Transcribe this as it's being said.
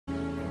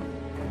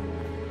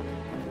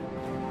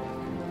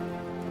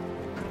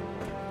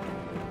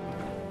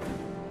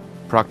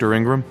Proctor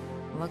Ingram?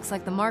 Looks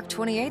like the Mark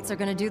 28s are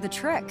gonna do the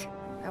trick.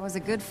 That was a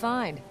good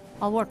find.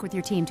 I'll work with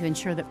your team to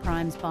ensure that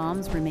Prime's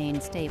bombs remain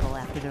stable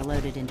after they're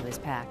loaded into his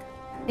pack.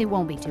 It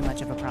won't be too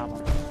much of a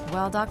problem.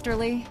 Well, Dr.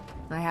 Lee,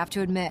 I have to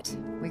admit,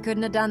 we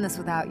couldn't have done this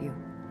without you.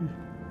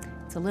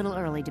 It's a little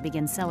early to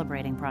begin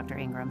celebrating, Proctor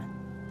Ingram.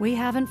 We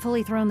haven't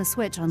fully thrown the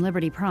switch on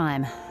Liberty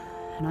Prime,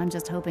 and I'm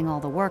just hoping all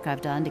the work I've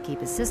done to keep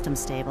his system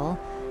stable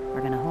are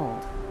gonna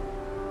hold.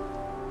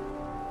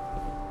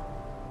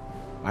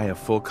 I have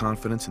full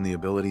confidence in the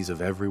abilities of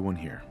everyone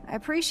here. I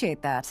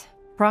appreciate that.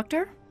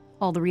 Proctor,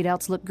 all the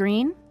readouts look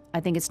green.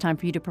 I think it's time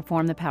for you to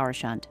perform the power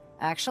shunt.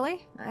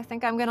 Actually, I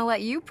think I'm gonna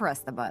let you press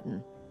the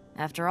button.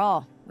 After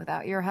all,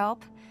 without your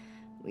help,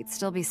 we'd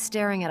still be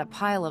staring at a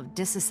pile of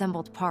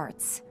disassembled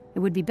parts. It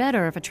would be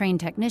better if a trained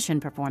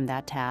technician performed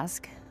that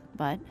task,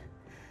 but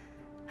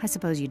I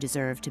suppose you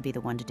deserve to be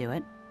the one to do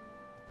it.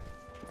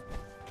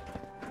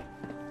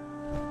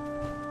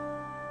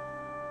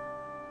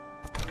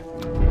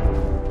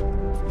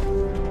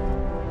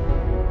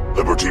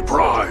 Liberty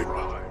Prime,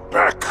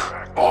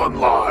 back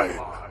online.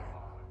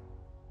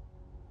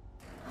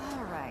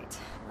 All right,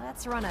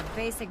 let's run a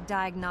basic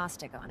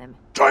diagnostic on him.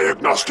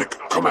 Diagnostic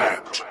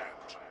command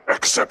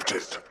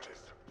accepted.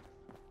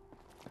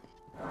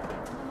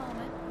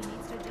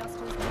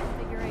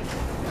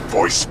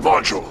 Voice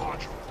module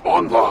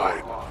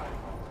online.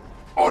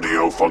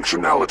 Audio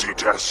functionality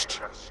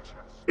test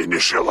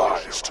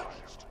initialized.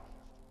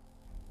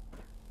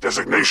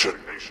 Designation: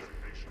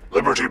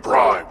 Liberty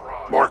Prime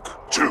Mark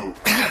II.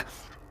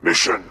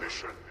 Mission: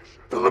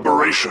 the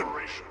liberation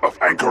of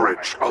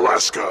Anchorage,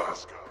 Alaska.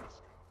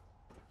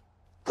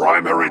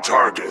 Primary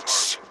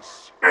targets: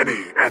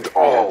 any and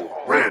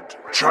all Red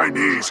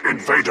Chinese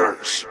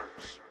invaders.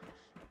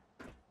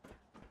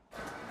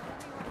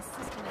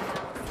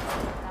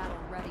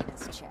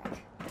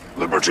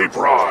 Liberty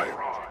Prime,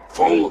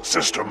 full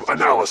system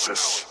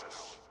analysis.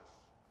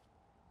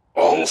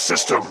 All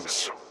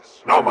systems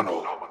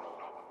nominal.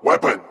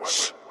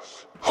 Weapons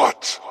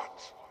hot.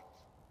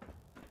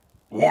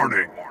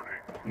 Warning: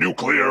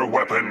 nuclear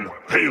weapon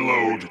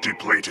payload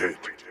depleted.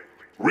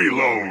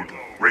 Reload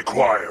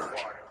required.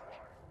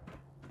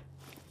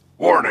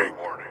 Warning: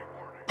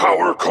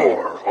 power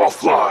core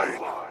offline.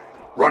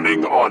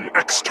 Running on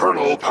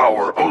external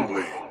power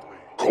only.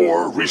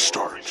 Core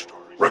restart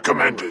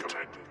recommended.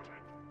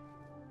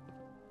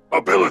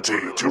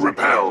 Ability to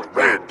repel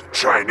Red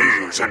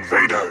Chinese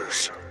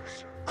invaders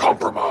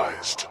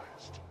compromised.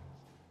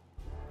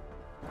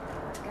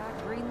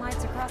 Got green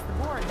lights across the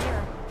board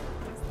here.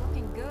 It's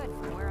looking good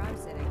from where I'm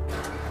sitting.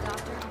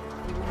 Doctor,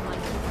 you wouldn't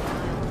mind keeping an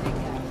eye on the big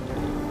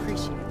guy.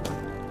 Appreciate it.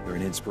 You're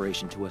an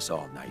inspiration to us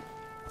all, Knight.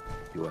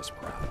 Do us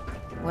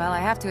proud. Well, I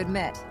have to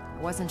admit,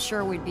 I wasn't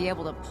sure we'd be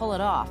able to pull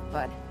it off,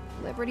 but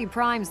Liberty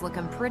Prime's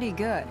looking pretty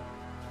good.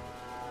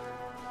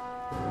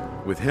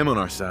 With him on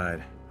our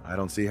side, I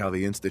don't see how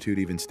the Institute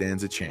even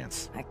stands a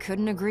chance. I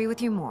couldn't agree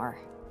with you more.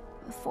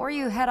 Before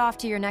you head off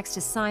to your next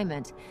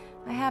assignment,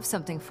 I have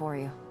something for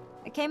you.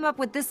 I came up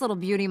with this little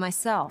beauty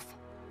myself.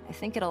 I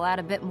think it'll add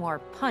a bit more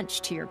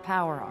punch to your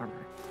power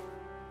armor.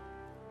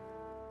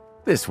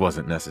 This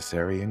wasn't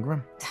necessary,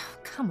 Ingram.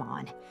 Come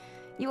on.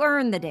 You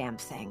earned the damn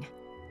thing.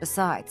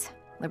 Besides,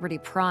 Liberty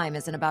Prime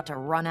isn't about to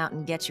run out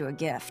and get you a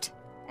gift.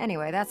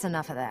 Anyway, that's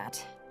enough of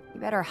that. You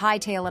better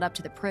hightail it up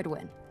to the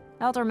Prydwen.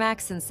 Elder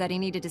Maxson said he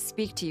needed to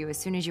speak to you as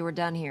soon as you were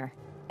done here.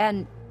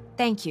 And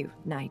thank you,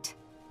 Knight.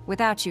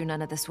 Without you,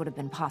 none of this would have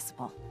been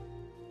possible.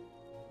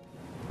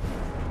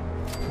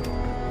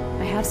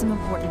 I have some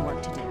important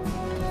work to do.